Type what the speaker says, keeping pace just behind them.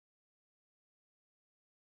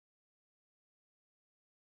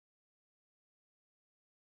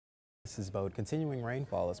Texas boat, continuing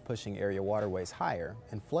rainfall is pushing area waterways higher,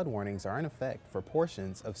 and flood warnings are in effect for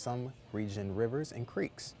portions of some region rivers and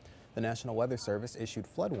creeks. The National Weather Service issued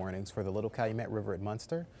flood warnings for the Little Calumet River at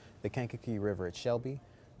Munster, the Kankakee River at Shelby,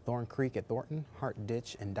 Thorn Creek at Thornton, Hart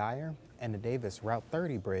Ditch in Dyer, and the Davis Route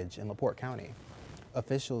 30 Bridge in LaPorte County.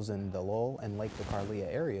 Officials in the Lowell and Lake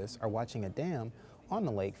DeCarlia areas are watching a dam on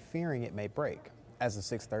the lake, fearing it may break. As of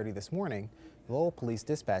 6:30 this morning, Lowell police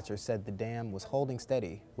dispatcher said the dam was holding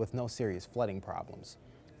steady with no serious flooding problems.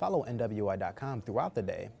 Follow NWI.com throughout the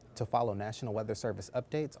day to follow National Weather Service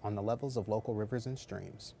updates on the levels of local rivers and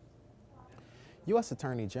streams. U.S.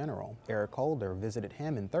 Attorney General Eric Holder visited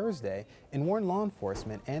Hammond Thursday and warned law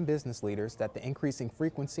enforcement and business leaders that the increasing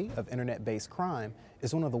frequency of internet-based crime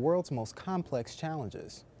is one of the world's most complex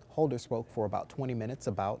challenges. Holder spoke for about 20 minutes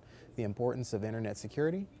about the importance of internet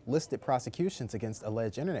security, listed prosecutions against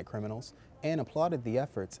alleged internet criminals, and applauded the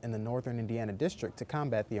efforts in the Northern Indiana District to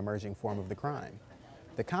combat the emerging form of the crime.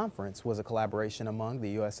 The conference was a collaboration among the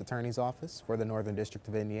U.S. Attorney's Office for the Northern District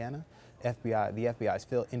of Indiana, the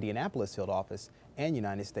FBI's Indianapolis Field Office, and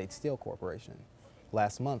United States Steel Corporation.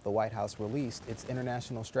 Last month, the White House released its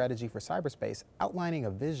International Strategy for Cyberspace, outlining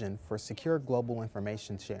a vision for secure global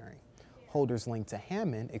information sharing. Holder's link to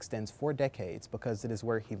Hammond extends 4 decades because it is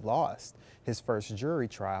where he lost his first jury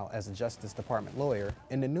trial as a Justice Department lawyer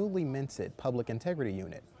in the newly minted Public Integrity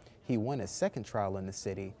Unit. He won his second trial in the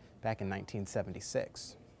city back in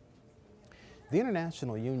 1976. The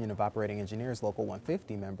International Union of Operating Engineers Local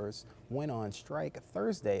 150 members went on strike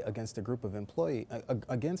Thursday against a group of employers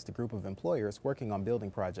working on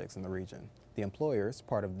building projects in the region. The employers,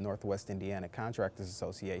 part of the Northwest Indiana Contractors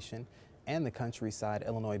Association, and the Countryside,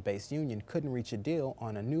 Illinois-based union couldn't reach a deal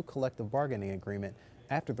on a new collective bargaining agreement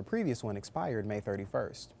after the previous one expired May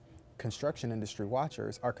 31st. Construction industry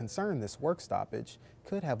watchers are concerned this work stoppage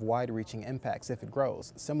could have wide-reaching impacts if it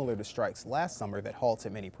grows, similar to strikes last summer that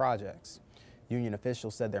halted many projects. Union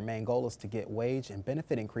officials said their main goal is to get wage and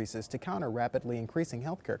benefit increases to counter rapidly increasing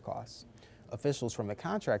healthcare costs. Officials from the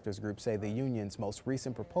contractors group say the union's most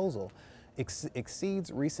recent proposal exceeds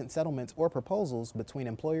recent settlements or proposals between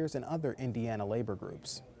employers and other Indiana labor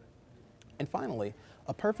groups. And finally,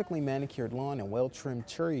 a perfectly manicured lawn and well-trimmed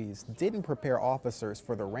trees didn't prepare officers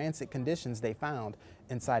for the rancid conditions they found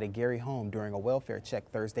inside a Gary home during a welfare check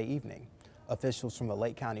Thursday evening. Officials from the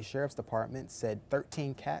Lake County Sheriff's Department said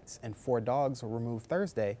 13 cats and 4 dogs were removed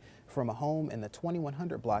Thursday from a home in the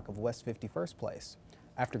 2100 block of West 51st Place.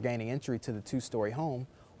 After gaining entry to the 2-story home,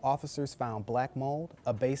 officers found black mold,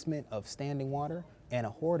 a basement of standing water, and a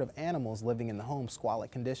horde of animals living in the home's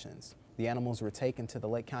squalid conditions. The animals were taken to the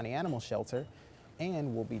Lake County Animal Shelter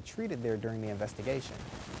and will be treated there during the investigation.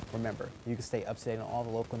 Remember, you can stay up to date on all the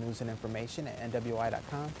local news and information at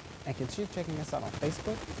NWI.com and continue checking us out on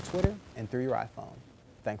Facebook, Twitter, and through your iPhone.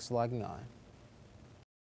 Thanks for logging on.